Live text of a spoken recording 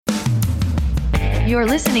You're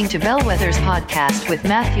listening to Bellwether's podcast with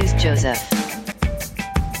Matthews Joseph.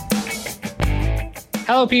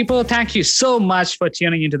 Hello, people. Thank you so much for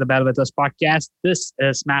tuning into the Bellwether's podcast. This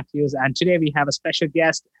is Matthews, and today we have a special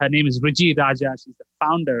guest. Her name is Ruchi Raja. She's the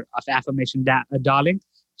founder of Affirmation Darling.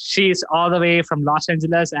 She's all the way from Los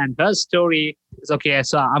Angeles, and her story is okay.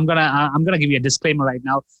 So I'm gonna give you a disclaimer right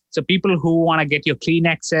now. So people who want to get your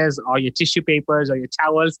Kleenexes or your tissue papers or your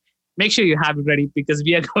towels, make sure you have it ready because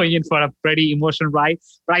we are going in for a pretty emotional ride.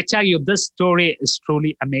 But I tell you, this story is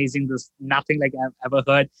truly amazing. There's nothing like I've ever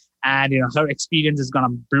heard. And her experience is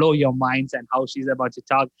gonna blow your minds, and how she's about to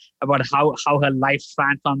talk about how her life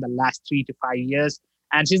transformed the last 3 to 5 years.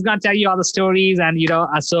 And she's gonna tell you all the stories. And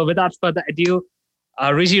so without further ado,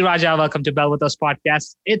 Ruchi Raja, welcome to Bellwether's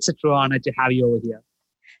podcast. It's a true honor to have you over here.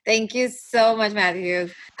 Thank you so much, Matthew.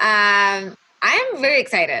 I'm very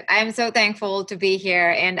excited. I'm so thankful to be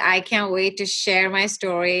here, and I can't wait to share my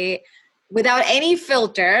story without any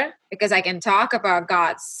filter, because I can talk about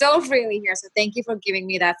God so freely here. So thank you for giving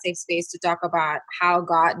me that safe space to talk about how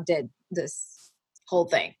God did this whole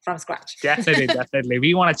thing from scratch. Definitely.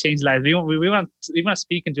 We want to change lives. We want to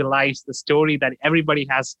speak into lives, the story that everybody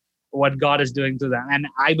has, what God is doing to them. And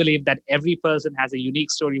I believe that every person has a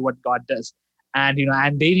unique story, what God does. And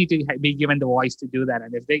and they need to be given the voice to do that.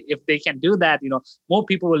 And if they can do that, more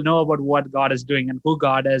people will know about what God is doing and who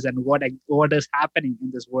God is and what is happening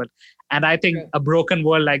in this world. And I think a broken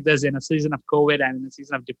world like this, in a season of COVID and in a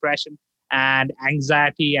season of depression and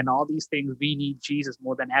anxiety and all these things, we need Jesus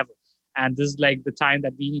more than ever. And this is like the time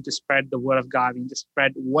that we need to spread the word of God. We need to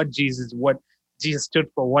spread what Jesus stood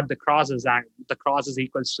for, what the cross is. The cross is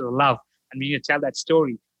equals to love, and we need to tell that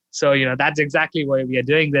story. So, that's exactly why we are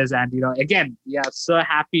doing this. And, again, we are so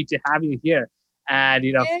happy to have you here. And,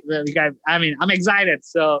 I'm excited.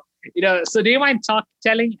 So, so do you mind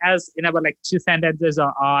telling us in about like 2 sentences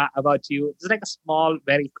or about you? Just like a small,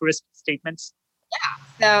 very crisp statements.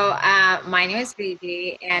 Yeah. So my name is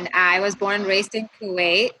Fiji, and I was born and raised in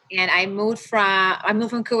Kuwait. And I moved from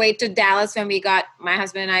Kuwait to Dallas when my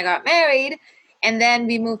husband and I got married. And then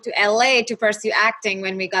we moved to LA to pursue acting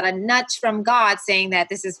when we got a nudge from God saying that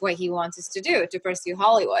this is what he wants us to do, to pursue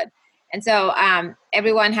Hollywood. And so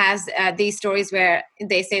everyone has these stories where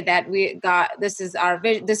they say that this is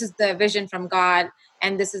the vision from God,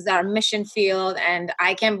 and this is our mission field. And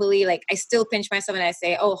I can't believe, I still pinch myself and I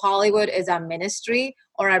say, oh, Hollywood is our ministry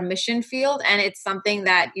or our mission field. And it's something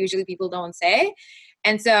that usually people don't say.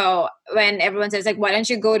 And so when everyone says, why don't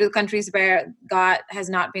you go to countries where God has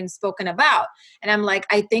not been spoken about? And I'm like,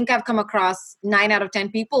 I think I've come across 9 out of 10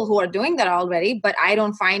 people who are doing that already, but I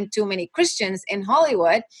don't find too many Christians in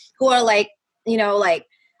Hollywood who are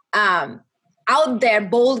out there,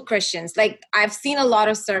 bold Christians. I've seen a lot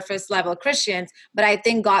of surface level Christians, but I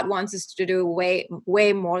think God wants us to do way,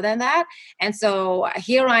 way more than that. And so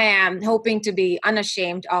here I am, hoping to be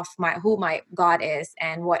unashamed of who my God is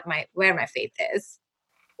and where my faith is.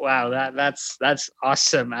 Wow, that's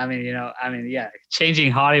awesome.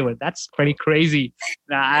 Changing Hollywood, that's pretty crazy.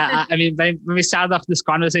 When we started off this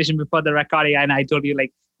conversation before the recording, and I told you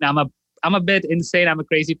I'm a bit insane. I'm a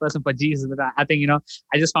crazy person for Jesus, but I think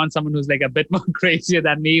I just found someone who's a bit more crazier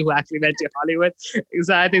than me, who actually went to Hollywood.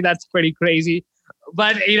 So I think that's pretty crazy.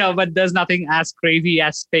 But but there's nothing as crazy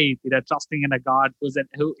as faith. Trusting in a God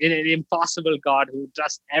in an impossible God who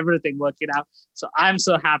trusts everything working out. So I'm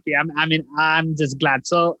so happy. I'm just glad.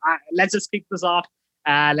 So let's just kick this off.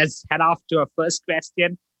 Let's head off to our first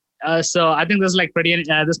question. So I think this is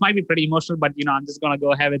this might be pretty emotional, but I'm just gonna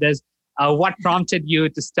go ahead with this. What prompted you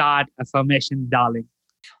to start Affirmation Darling?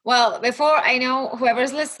 Well, before I know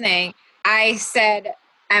whoever's listening, I said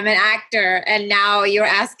I'm an actor, and now you're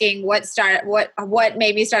asking what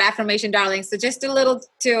made me start Affirmation Darling. So just a little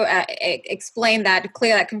to explain that, to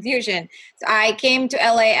clear that confusion. So I came to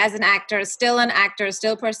LA as an actor,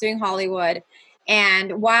 still pursuing Hollywood.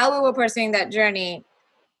 And while we were pursuing that journey,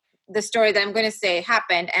 the story that I'm going to say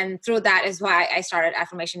happened. And through that is why I started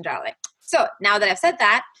Affirmation Darling. So now that I've said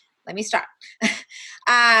that, let me start.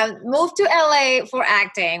 Moved to LA for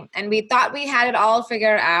acting, and we thought we had it all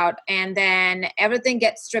figured out, and then everything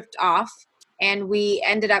gets stripped off, and we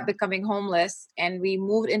ended up becoming homeless, and we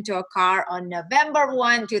moved into a car on November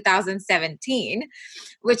 1, 2017,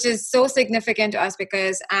 which is so significant to us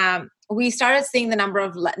because we started seeing the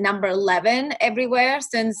number 11 everywhere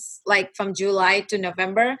since from July to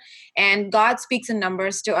November, and God speaks in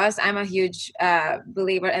numbers to us. I'm a huge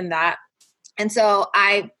believer in that. And so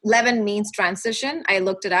 11 means transition. I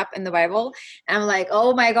looked it up in the Bible, and I'm like,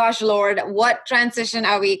 oh my gosh, Lord, what transition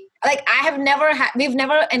are we? We've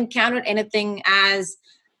never encountered anything as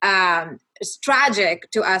tragic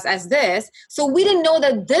to us as this. So we didn't know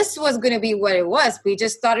that this was going to be what it was. We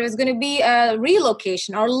just thought it was going to be a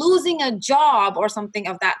relocation or losing a job or something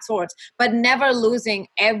of that sort, but never losing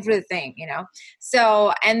everything,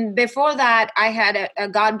 So, and before that, I had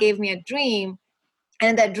God gave me a dream.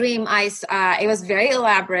 And that dream, it was very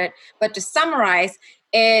elaborate, but to summarize,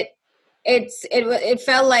 it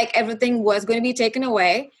felt like everything was going to be taken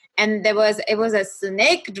away. And it was a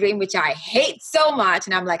snake dream, which I hate so much.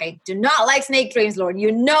 And I'm like, I do not like snake dreams, Lord.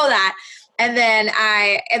 You know that. And then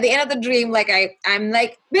at the end of the dream, like I'm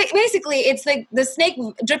like, basically it's like the snake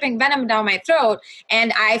dripping venom down my throat.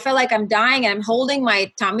 And I felt like I'm dying and I'm holding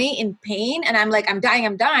my tummy in pain. And I'm like, I'm dying.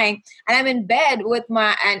 And I'm in bed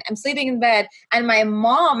and I'm sleeping in bed. And my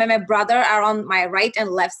mom and my brother are on my right and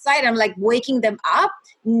left side. I'm like waking them up.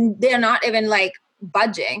 They're not even like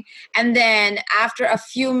budging. And then after a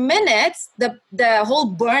few minutes, the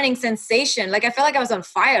whole burning sensation, like I felt like I was on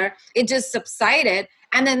fire, it just subsided.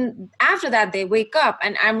 And then after that, they wake up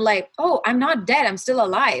and I'm like, oh, I'm not dead. I'm still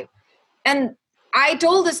alive. And I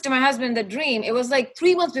told this to my husband in the dream. It was like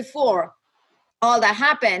 3 months before all that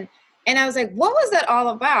happened. And I was like, what was that all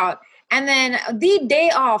about? And then the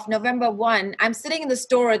day of November 1, I'm sitting in the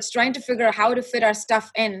storage trying to figure out how to fit our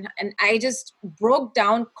stuff in. And I just broke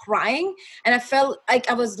down crying. And I felt like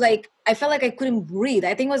I couldn't breathe.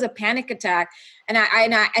 I think it was a panic attack. And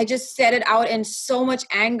I just said it out in so much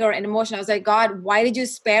anger and emotion. I was like, God, why did you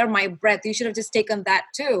spare my breath? You should have just taken that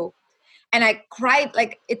too. And I cried,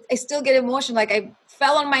 I still get emotional. Like I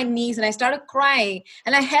fell on my knees and I started crying.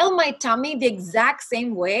 And I held my tummy the exact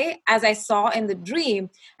same way as I saw in the dream.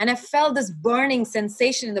 And I felt this burning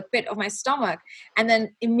sensation in the pit of my stomach. And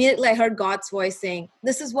then immediately I heard God's voice saying,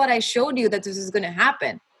 this is what I showed you that this is going to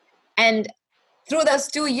happen. And through those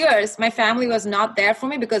 2 years, my family was not there for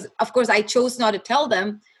me because, of course, I chose not to tell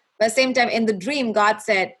them. But at the same time, in the dream, God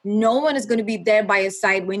said, no one is going to be there by your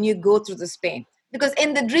side when you go through this pain. Because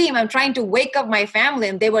in the dream, I'm trying to wake up my family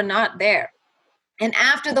and they were not there. And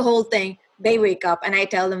after the whole thing, they wake up and I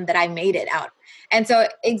tell them that I made it out. And so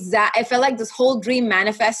I felt like this whole dream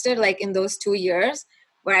manifested like in those 2 years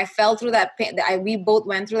where I fell through that pain. We both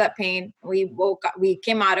went through that pain. We woke up, we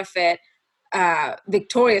came out of it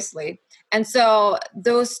victoriously. And so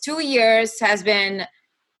those 2 years has been,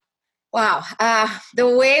 wow.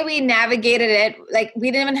 The way we navigated it, like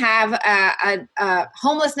we didn't even have a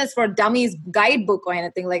homelessness for dummies guidebook or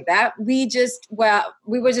anything like that. We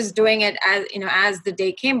were just doing it as the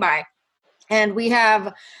day came by. And we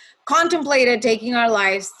have contemplated taking our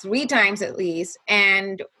lives 3 times at least.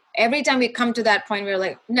 And every time we come to that point, we're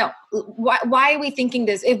like, no, why are we thinking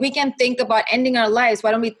this? If we can think about ending our lives,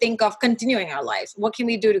 why don't we think of continuing our lives? What can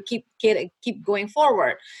we do to keep going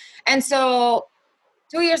forward? And so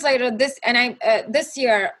 2 years later, this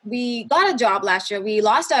year, we got a job last year. We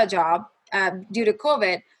lost our job due to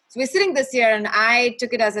COVID. So we're sitting this year and I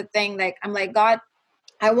took it as a thing. Like, I'm like, God,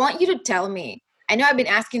 I want you to tell me. I know I've been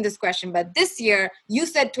asking this question, but this year you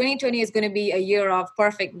said 2020 is going to be a year of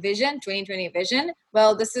perfect vision, 2020 vision.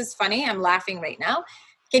 Well, this is funny. I'm laughing right now.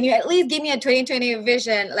 Can you at least give me a 2020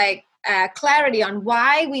 vision, like clarity on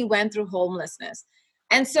why we went through homelessness?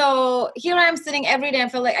 And so here I am sitting every day. I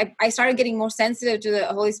feel like I started getting more sensitive to the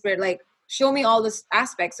Holy Spirit, like show me all this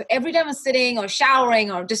aspects. So every time I'm sitting or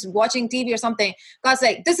showering or just watching TV or something, God's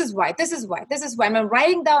like, this is why, this is why, this is why. And I'm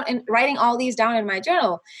writing all these down in my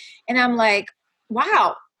journal. And I'm like,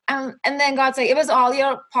 wow. And then God's like, it was all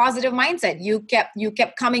your positive mindset. You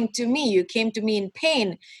kept coming to me. You came to me in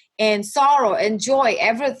pain, in sorrow, in joy,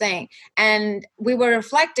 everything. And we were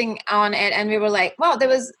reflecting on it and we were like, wow,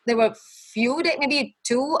 there were few days, maybe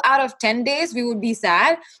 2 out of 10 days we would be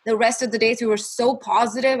sad. The rest of the days we were so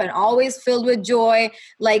positive and always filled with joy.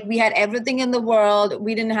 Like we had everything in the world.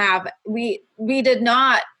 We did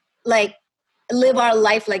not like live our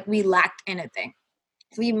life like we lacked anything.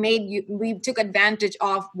 We took advantage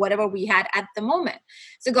of whatever we had at the moment.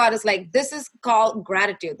 So God is like, this is called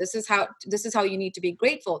gratitude. This is how you need to be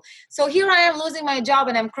grateful. So here I am losing my job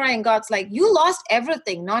and I'm crying. God's like, you lost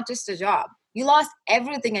everything, not just a job. You lost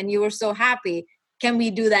everything and you were so happy. Can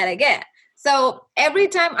we do that again? So every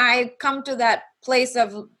time I come to that place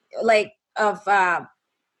of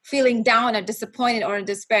feeling down or disappointed or in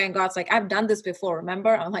despair, and God's like, I've done this before,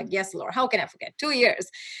 remember? I'm like, yes, Lord, how can I forget? 2 years.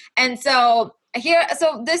 And so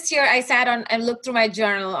this year I sat on and looked through my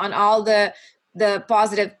journal on all the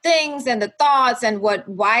positive things and the thoughts and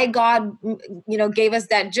why God, gave us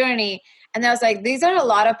that journey. And I was like, these are a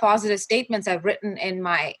lot of positive statements I've written in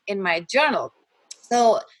my journal.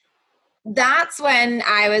 So that's when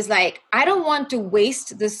I was like, I don't want to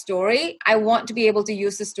waste this story. I want to be able to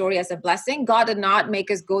use the story as a blessing. God did not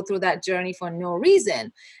make us go through that journey for no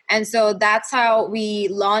reason. And so that's how we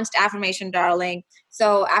launched Affirmation Darling.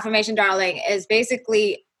 So Affirmation Darling is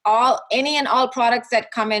basically any and all products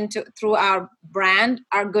that come into through our brand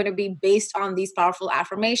are going to be based on these powerful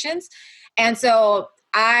affirmations. And so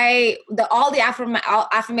all the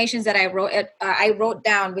affirmations that I wrote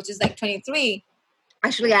down, which is like 23.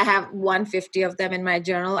 Actually, I have 150 of them in my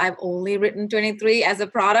journal. I've only written 23 as a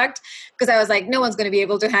product because I was like, no one's going to be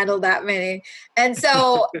able to handle that many. And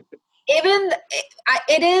so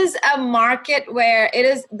it is a market where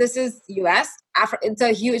this is US. It's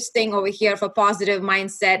a huge thing over here for positive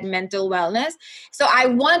mindset, mental wellness. So I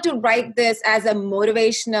want to write this as a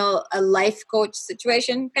motivational, a life coach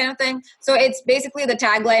situation kind of thing. So it's basically, the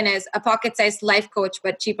tagline is a pocket-sized life coach,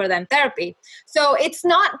 but cheaper than therapy. So it's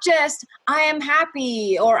not just I am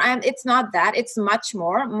happy it's not that. It's much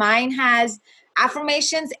more. Mine has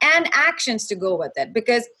affirmations and actions to go with it,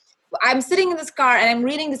 because I'm sitting in this car and I'm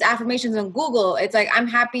reading these affirmations on Google. It's like, I'm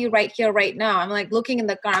happy right here, right now. I'm like looking in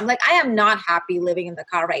the car. I'm like, I am not happy living in the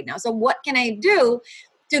car right now. So what can I do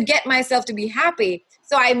to get myself to be happy?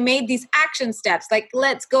 So I made these action steps, like,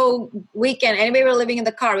 let's go weekend. Anyway, we're living in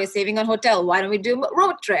the car, we're saving on hotel. Why don't we do a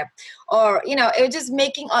road trip? Or, it was just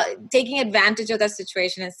taking advantage of that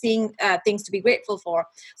situation and seeing things to be grateful for.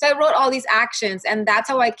 So I wrote all these actions, and that's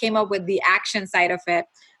how I came up with the action side of it,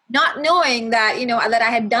 not knowing that, that I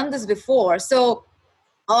had done this before. So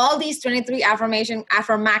all these 23 affirmations,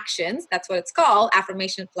 that's what it's called,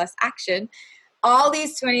 affirmation plus action. All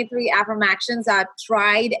these 23 affirmations are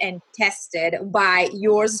tried and tested by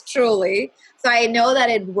yours truly. So I know that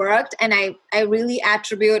it worked, and I really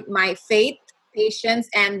attribute my faith, patience,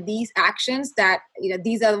 and these actions that,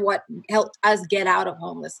 these are what helped us get out of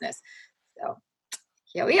homelessness. So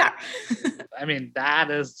here we are. I mean,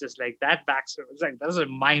 that is just like that backstory. It's like, that's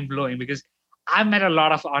mind blowing, because I've met a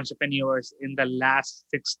lot of entrepreneurs in the last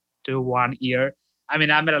 6 to 1 year. I mean,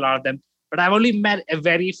 I've met a lot of them, but I've only met a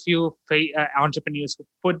very few entrepreneurs who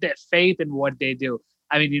put their faith in what they do.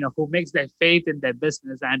 I mean, who makes their faith in their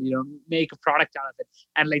business and, make a product out of it.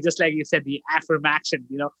 And like, just like you said, the affirmation,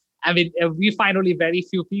 I mean, we find only very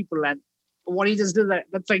few people, and what he just did,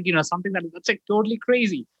 that's like, something that's like totally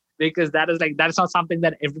crazy. Because that's not something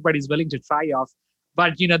that everybody's willing to try off.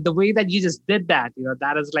 But, the way that you just did that,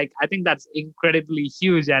 that is like, I think that's incredibly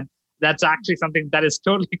huge. And that's actually something that is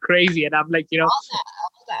totally crazy. And I'm like, all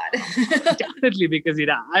that. definitely, because,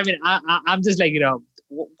 I mean, I'm just like,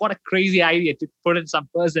 what a crazy idea to put in some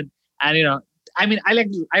person. And, I mean,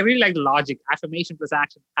 I really like the logic, affirmation plus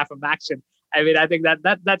action, affirmation. I mean, I think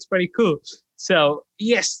that's pretty cool. So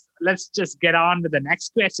yes, let's just get on with the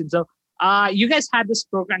next question. So, you guys had this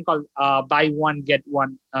program called Buy One Get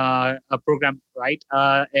One, a program, right?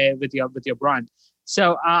 With your brand.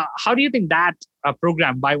 So, how do you think that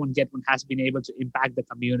program Buy One Get One has been able to impact the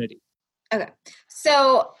community? Okay,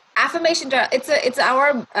 so Affirmation Darling, it's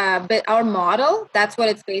our model. That's what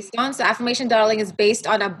it's based on. So Affirmation Darling is based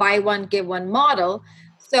on a buy one give one model.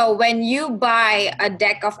 So when you buy a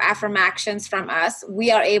deck of affirmations from us, we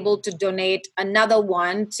are able to donate another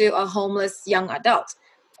one to a homeless young adult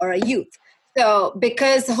or a youth. So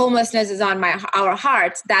because homelessness is on our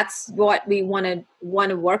hearts, that's what we want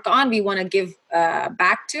to work on. We want to give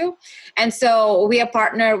back to. And so we are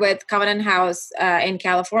partnered with Covenant House in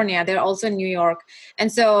California. They're also in New York.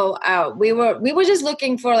 And so we were just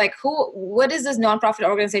looking for like, what is this nonprofit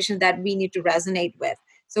organization that we need to resonate with?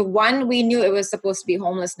 So one, we knew it was supposed to be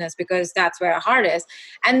homelessness because that's where our heart is.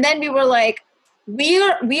 And then we were like, we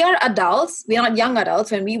are adults. We are not young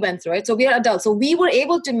adults when we went through it. So we are adults. So we were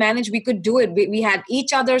able to manage. We could do it. We had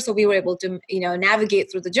each other. So we were able to,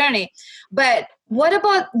 navigate through the journey. But what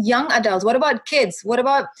about young adults? What about kids? What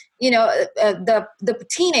about, the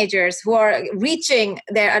teenagers who are reaching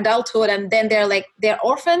their adulthood and then they're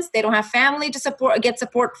orphans. They don't have family to get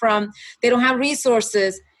support from. They don't have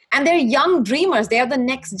resources. And they're young dreamers. They are the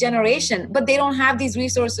next generation, but they don't have these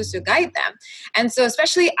resources to guide them. And so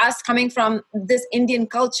especially us coming from this Indian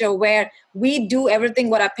culture where we do everything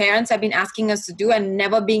what our parents have been asking us to do and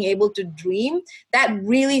never being able to dream, that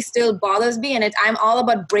really still bothers me. And I'm all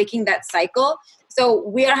about breaking that cycle.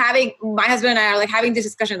 So my husband and I are having this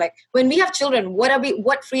discussion, when we have children,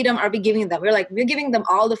 what freedom are we giving them? We're giving them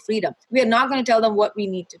all the freedom. We are not going to tell them what we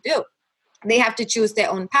need to do. They have to choose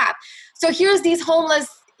their own path. So here's these homeless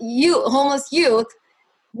youth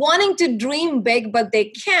wanting to dream big, but they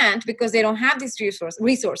can't because they don't have these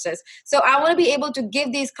resources. So I want to be able to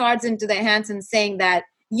give these cards into their hands and saying that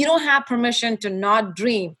you don't have permission to not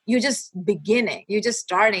dream. You're just beginning. You're just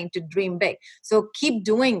starting to dream big. So keep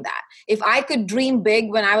doing that. If I could dream big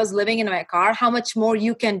when I was living in my car, how much more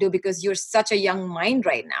you can do, because you're such a young mind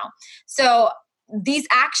right now. So these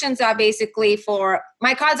actions are basically for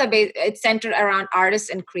my cards are it's centered around artists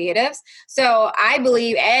and creatives. So I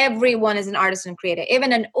believe everyone is an artist and creative.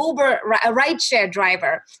 Even an Uber, a rideshare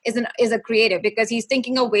driver is a creative, because he's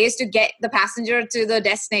thinking of ways to get the passenger to the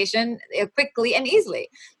destination quickly and easily.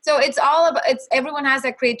 So it's all about, it's everyone has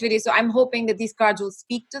that creativity. So I'm hoping that these cards will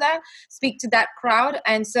speak to that crowd.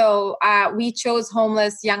 And so we chose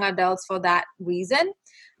homeless young adults for that reason,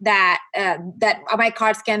 that my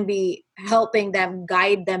cards can be helping them,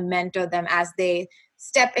 guide them, mentor them as they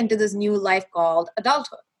step into this new life called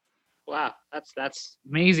adulthood. Wow, that's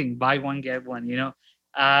amazing. Buy one, get one.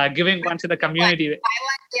 Giving one to the community. Buy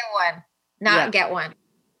one, give one, not get one.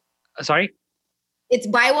 Sorry. It's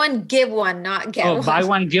buy one, give one, not get one. Oh, buy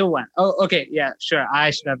one, give one. Oh, okay. Yeah, sure. I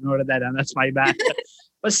should have noted that down. That's my bad.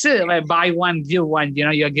 But still, like, buy one, give one.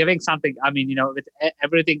 You're giving something. I mean, with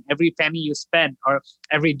everything, every penny you spend or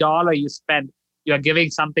every dollar you spend, you're giving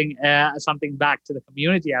something back to the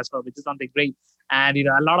community as well, which is something great. And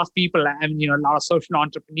a lot of people, and a lot of social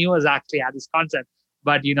entrepreneurs actually have this concept.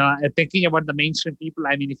 But thinking about the mainstream people,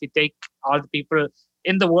 I mean, if you take all the people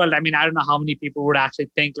in the world, I mean, I don't know how many people would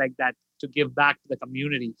actually think like that to give back to the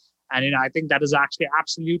community. And I think that is actually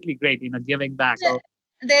absolutely great. Giving back. Yeah.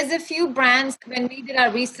 There's a few brands, when we did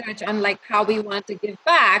our research on like how we wanted to give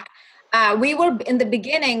back, we were in the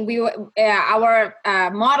beginning, our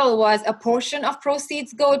model was a portion of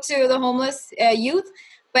proceeds go to the homeless youth.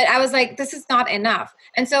 But I was like, this is not enough.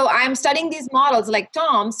 And so I'm studying these models like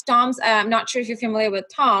Tom's. I'm not sure if you're familiar with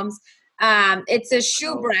Tom's. It's a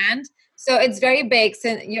shoe brand. So it's very big.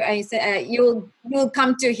 So you'll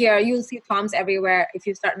come to here, you'll see Tom's everywhere if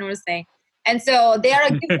you start noticing. And so they are a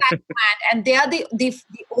give back brand, and they are the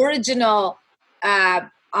original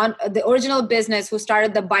on the original business who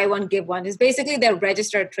started the buy one give one. Is basically their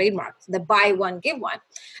registered trademark, the buy one give one.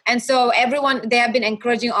 And so they have been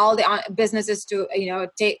encouraging all the businesses to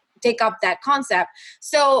take up that concept.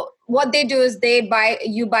 So what they do is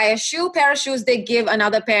you buy a pair of shoes, they give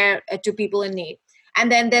another pair to people in need. And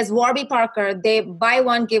then there's Warby Parker, they buy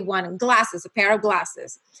one, give one, glasses, a pair of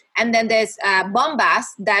glasses. And then there's Bombas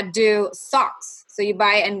that do socks. So you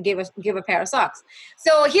buy and give a pair of socks.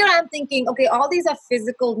 So here I'm thinking, okay, all these are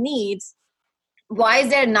physical needs. Why is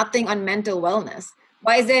there nothing on mental wellness?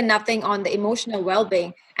 Why is there nothing on the emotional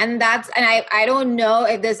well-being? And I don't know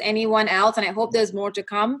if there's anyone else, and I hope there's more to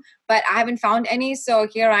come, but I haven't found any. So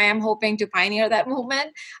here I am hoping to pioneer that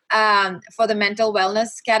movement for the mental wellness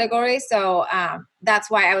category. So that's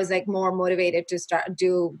why I was like more motivated to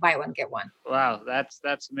do buy one, get one. Wow, that's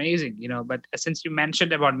amazing. But since you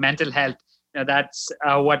mentioned about mental health, that's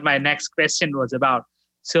what my next question was about.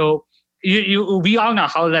 So we all know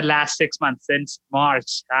how the last 6 months since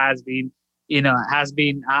March has been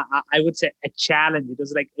I would say a challenge.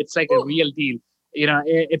 It's like a real deal.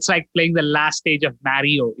 It's like playing the last stage of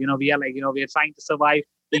Mario. We are trying to survive.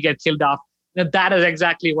 We get killed off. That is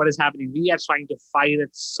exactly what is happening. We are trying to fight it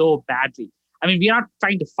so badly. I mean, we are not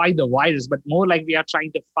trying to fight the virus, but more like we are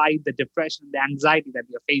trying to fight the depression, the anxiety that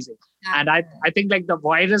we are facing. Yeah. And I think like the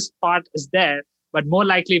virus part is there, but more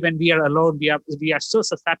likely when we are alone, we are so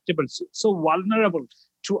susceptible, so vulnerable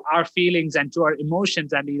to our feelings and to our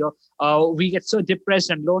emotions. And, we get so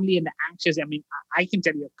depressed and lonely and anxious. I mean, I can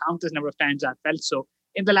tell you a countless number of times I felt so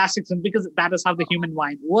in the last 6 months, because that is how the human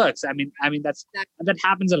mind works. I mean, that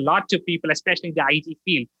happens a lot to people, especially in the IT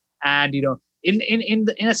field. And,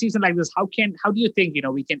 in a season like this, how do you think,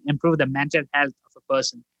 we can improve the mental health of a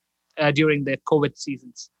person during the COVID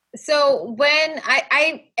seasons? So when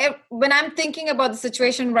I'm thinking about the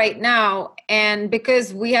situation right now, and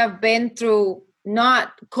because we have been through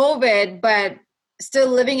not COVID, but still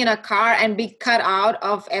living in a car and be cut out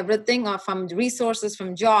of everything, or from resources,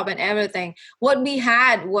 from job and everything, what we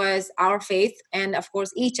had was our faith and of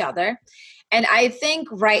course each other. And I think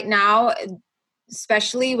right now,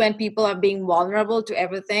 especially when people are being vulnerable to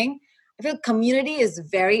everything, I feel community is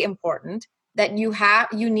very important. That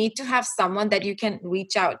you need to have someone that you can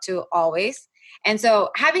reach out to always. And so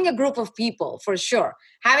having a group of people, for sure,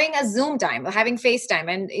 having a Zoom time, having FaceTime,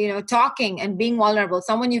 and talking and being vulnerable,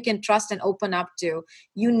 someone you can trust and open up to,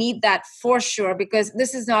 you need that for sure, because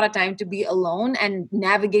this is not a time to be alone and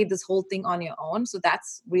navigate this whole thing on your own. So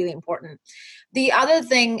that's really important. The other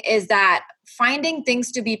thing is that finding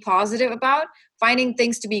things to be positive about, finding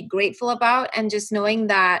things to be grateful about, and just knowing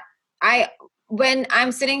that when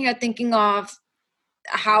I'm sitting here thinking of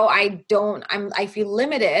how I feel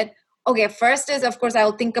limited, okay, first is, of course, I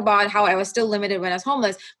will think about how I was still limited when I was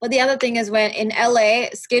homeless. But the other thing is, when in LA,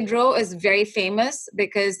 Skid Row is very famous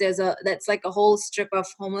because that's like a whole strip of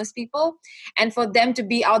homeless people. And for them to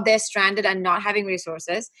be out there stranded and not having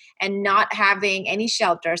resources and not having any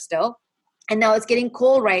shelter still. And now it's getting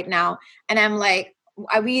cold right now. And I'm like,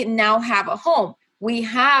 we now have a home. We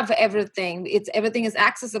have everything. Everything is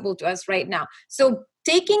accessible to us right now. So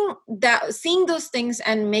seeing those things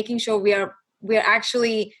and making sure we're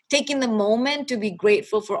actually taking the moment to be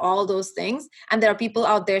grateful for all those things. And there are people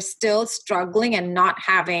out there still struggling and not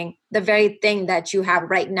having the very thing that you have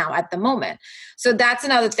right now at the moment. So that's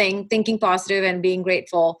another thing, thinking positive and being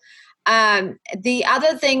grateful. The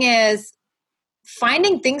other thing is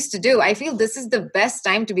finding things to do. I feel this is the best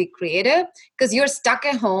time to be creative because you're stuck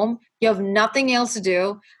at home. You have nothing else to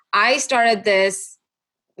do. I started this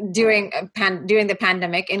during the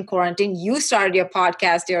pandemic in quarantine. You started your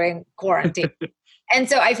podcast during quarantine. And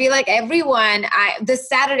so I feel like this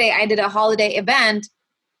Saturday I did a holiday event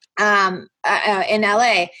in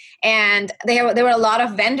LA, and there were a lot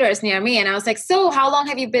of vendors near me. And I was like, so how long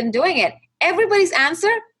have you been doing it? Everybody's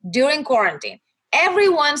answer, during quarantine.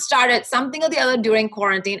 Everyone started something or the other during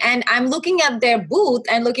quarantine. And I'm looking at their booth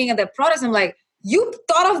and looking at their products. I'm like, you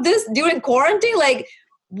thought of this during quarantine? Like,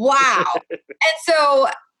 wow. And so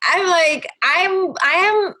I'm like, I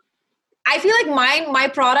feel like my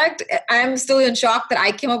product, I'm still in shock that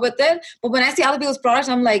I came up with it. But when I see other people's products,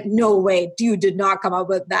 I'm like, no way, you did not come up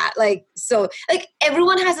with that. Like, so like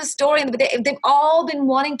everyone has a story, but they've all been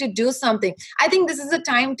wanting to do something. I think this is a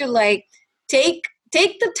time to like take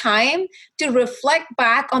the time to reflect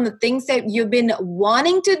back on the things that you've been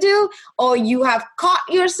wanting to do or you have caught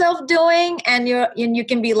yourself doing, and you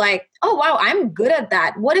can be like, oh wow, I'm good at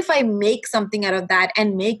that. What if I make something out of that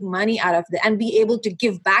and make money out of it and be able to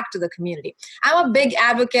give back to the community? I'm a big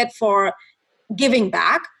advocate for giving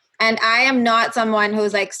back. And I am not someone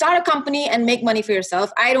who's like, start a company and make money for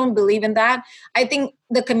yourself. I don't believe in that. I think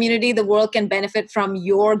the community, the world can benefit from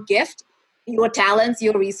your gift, your talents,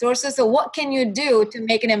 your resources. So what can you do to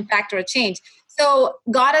make an impact or a change? So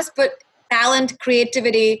God has put talent,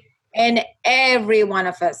 creativity in every one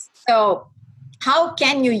of us. So how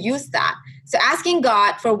can you use that? So asking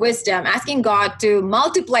God for wisdom, asking God to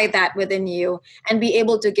multiply that within you and be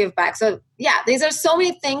able to give back. So yeah, these are so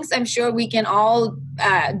many things I'm sure we can all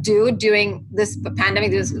do during this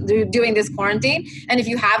pandemic, during this quarantine. And if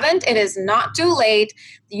you haven't, it is not too late.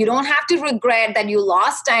 You don't have to regret that you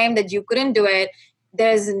lost time, that you couldn't do it.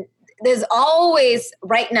 There's always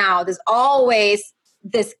right now, there's always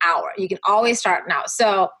this hour. You can always start now.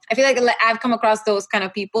 So I feel like I've come across those kind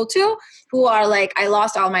of people too, who are like, I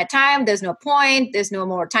lost all my time. There's no point. There's no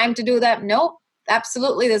more time to do that. No,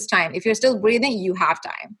 absolutely there's time. If you're still breathing, you have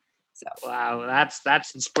time. So wow,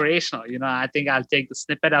 that's inspirational. I think I'll take the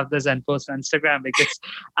snippet of this and post on Instagram because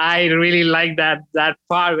I really like that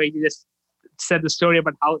part where you just said the story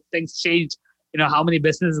about how things changed. How many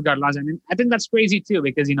businesses got launched. I mean, I think that's crazy too,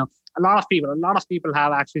 because, a lot of people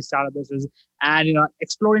have actually started business and,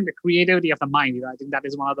 exploring the creativity of the mind. I think that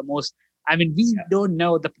is one of the most, we don't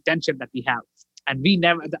know the potential that we have, and we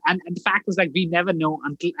never, and the fact is like, we never know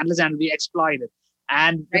unless we exploit it.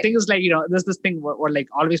 And the thing is like, there's this thing where like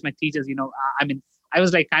always my teachers, I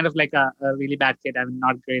was like kind of like a really bad kid. I'm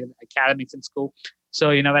not great at academics in school.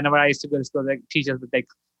 So, whenever I used to go to school, the teachers would like,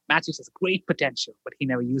 Matthew has great potential, but he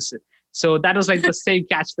never used it. So that was like the same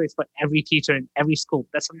catchphrase for every teacher in every school.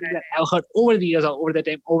 That's something that I've heard over the years, or over the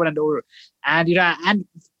time, over and over. And, and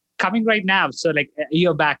coming right now, so like a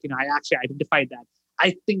year back, I actually identified that.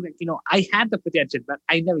 I think that, I had the potential, but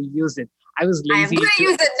I never used it. I was lazy. I'm going to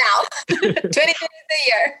use it now. 2020 is the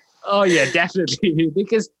year. Oh, yeah, definitely.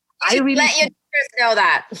 Because I really let your teachers know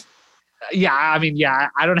that. Yeah,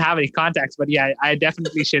 I don't have any contacts, but yeah, I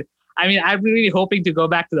definitely should. I'm really hoping to go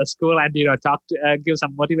back to the school and, talk to, give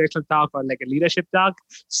some motivational talk or like a leadership talk.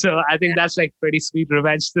 So I think that's like pretty sweet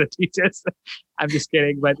revenge to the teachers. I'm just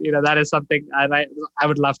kidding. But, that is something I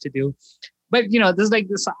would love to do. But, there's like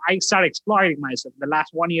this, I started exploring myself. The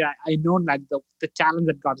last 1 year, I know like the talent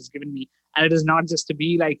that God has given me. And it is not just to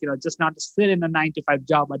be like, just not to sit in a 9-to-5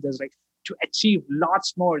 job, but there's like to achieve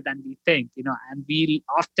lots more than we think, and we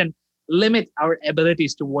often limit our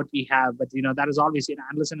abilities to what we have. But, that is always, and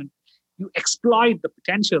listen, you exploit the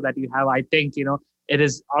potential that you have. I think, it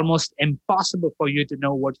is almost impossible for you to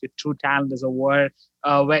know what your true talent is, or where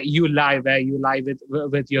you lie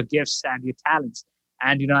with your gifts and your talents.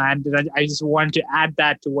 And, and I just want to add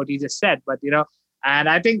that to what you just said, but, and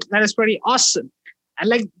I think that is pretty awesome. And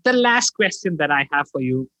like the last question that I have for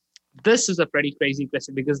you, this is a pretty crazy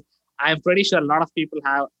question because I'm pretty sure a lot of people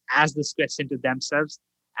have asked this question to themselves.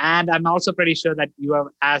 And I'm also pretty sure that you have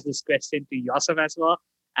asked this question to yourself as well.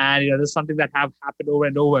 And this is something that have happened over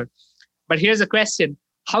and over. But here's a question.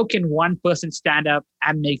 How can one person stand up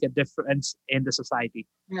and make a difference in the society?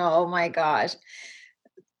 Oh my gosh.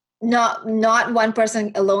 Not one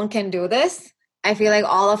person alone can do this. I feel like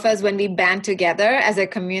all of us, when we band together as a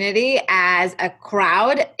community, as a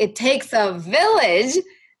crowd, it takes a village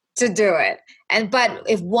to do it. But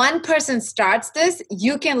if one person starts this,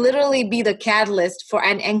 you can literally be the catalyst for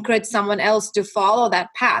and encourage someone else to follow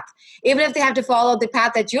that path. Even if they have to follow the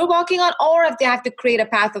path that you're walking on, or if they have to create a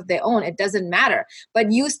path of their own, it doesn't matter.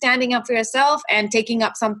 But you standing up for yourself and taking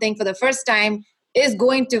up something for the first time is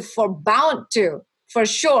going to, for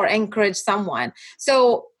sure, encourage someone.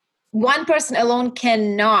 So one person alone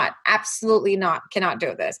cannot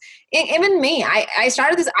do this. Even me, I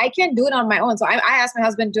started this. I can't do it on my own. So I asked my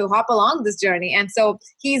husband to hop along this journey. And so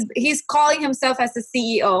he's calling himself as the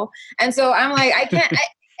CEO. And so I'm like, I can't,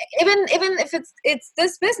 even if it's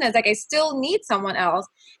this business, like I still need someone else.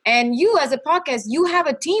 And you as a podcast, you have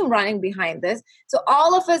a team running behind this. So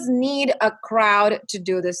all of us need a crowd to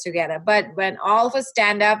do this together. But when all of us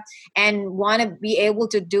stand up and want to be able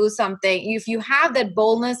to do something, if you have that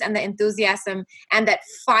boldness and the enthusiasm and that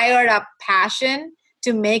fired up passion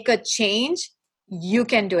to make a change, you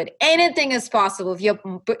can do it. Anything is possible if you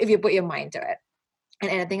put your mind to it. And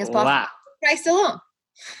anything is possible. Wow. Christ alone.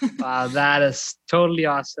 Wow, that is totally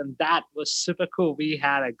awesome. That was super cool. We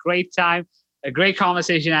had a great time, a great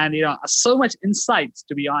conversation, and so much insights,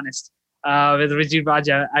 to be honest, with Rajiv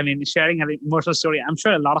Raja. I mean, sharing an emotional story. I'm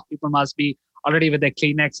sure a lot of people must be already with their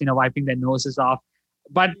Kleenex, wiping their noses off.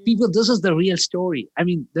 But people, this is the real story. I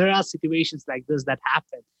mean, there are situations like this that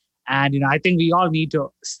happen. And, I think we all need to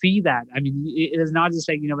see that. I mean, it is not just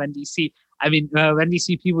like, when we see, when we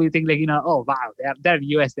see people, you think like, oh, wow, they're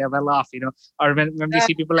US, they're well off, or when we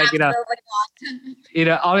see people like,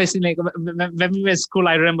 obviously like when we were in school,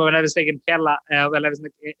 I remember when I was like in Kerala, when I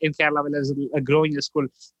was growing in school,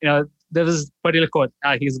 there was a particular quote,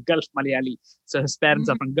 he's Gulf Malayali. So his parents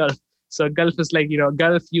are from Gulf. So Gulf is like,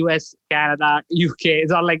 Gulf, US, Canada, UK.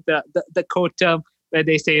 It's all like the code term where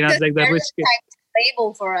they say, it's like the rich kids.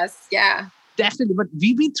 Label for us, yeah, definitely. But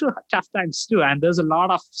we've been through tough times too, and there's a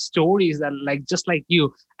lot of stories that like just like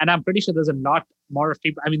you, and I'm pretty sure there's a lot more of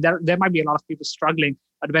people. I mean, there might be a lot of people struggling,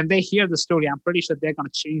 but when they hear the story, I'm pretty sure they're going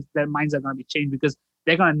to change. Their minds are going to be changed because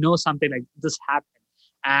they're going to know something like this happened.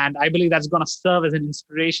 And I believe that's going to serve as an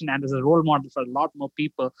inspiration and as a role model for a lot more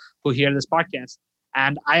people who hear this podcast.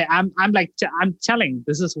 And I'm telling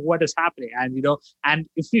this is what is happening. And, and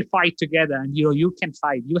if we fight together and, you can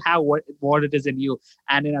fight, you have what it is in you.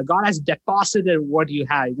 And, God has deposited what you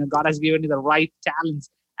have. God has given you the right talents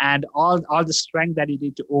and all the strength that you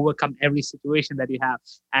need to overcome every situation that you have.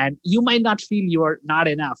 And you might not feel you are not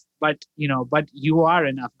enough, but you are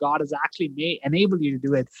enough. God has actually enabled you to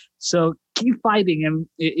do it. So keep fighting. And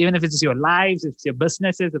even if it's your lives, if it's your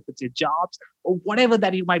businesses, if it's your jobs, or whatever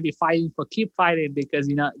that you might be fighting for, keep fighting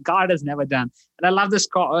because, God has never done. And I love this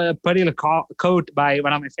particular quote by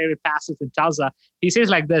one of my favorite pastors in Tulsa. He says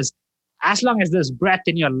like this, as long as there's breath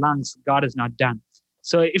in your lungs, God is not done.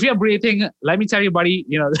 So if you're breathing, let me tell you, buddy,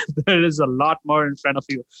 there is a lot more in front of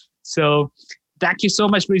you. So thank you so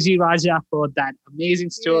much, Rajiv Raja, for that amazing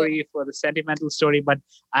story, for the sentimental story, but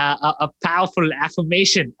a powerful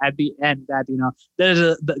affirmation at the end that,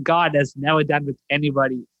 the God has never done with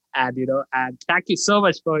anybody. And, and thank you so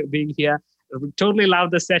much for being here. We totally love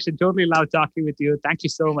the session. Totally love talking with you. Thank you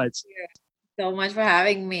so much. Thank you so much for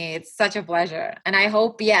having me. It's such a pleasure. And I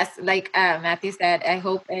hope, yes, like Matthew said, I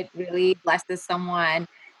hope it really blesses someone.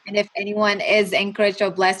 And if anyone is encouraged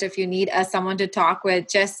or blessed, if you need someone to talk with,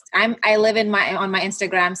 I live on my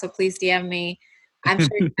Instagram, so please DM me. I'm sure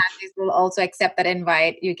Matthew will also accept that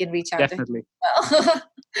invite. You can reach out Definitely. to him as well.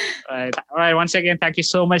 All right. Once again, thank you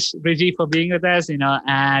so much, Rajiv, for being with us.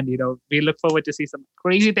 And we look forward to see some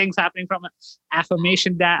crazy things happening from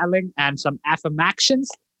affirmation dialing and some affirmations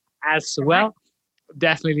as well.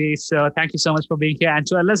 Definitely. So thank you so much for being here. And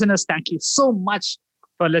to our listeners, thank you so much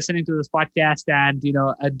for listening to this podcast. And,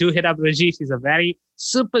 do hit up Rajiv. She's a very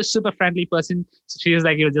super, super friendly person. So she's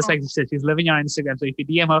like, just like you said, she's living on Instagram. So if you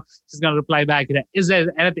DM her, she's going to reply back. Is there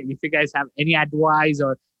anything? If you guys have any advice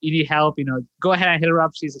or you need help, go ahead and hit her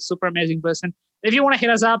up. She's a super amazing person. If you want to hit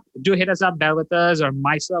us up, do hit us up, Bear with us or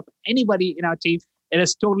myself, anybody in our team. It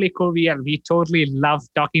is totally cool. We totally love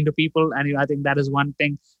talking to people. And I think that is one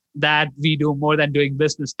thing that we do more than doing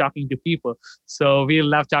business, talking to people. So we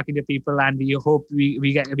love talking to people, and we hope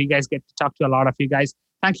we guys get to talk to a lot of you guys.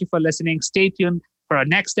 Thank you for listening. Stay tuned for our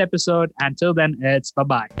next episode. Until then, it's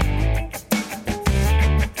bye-bye.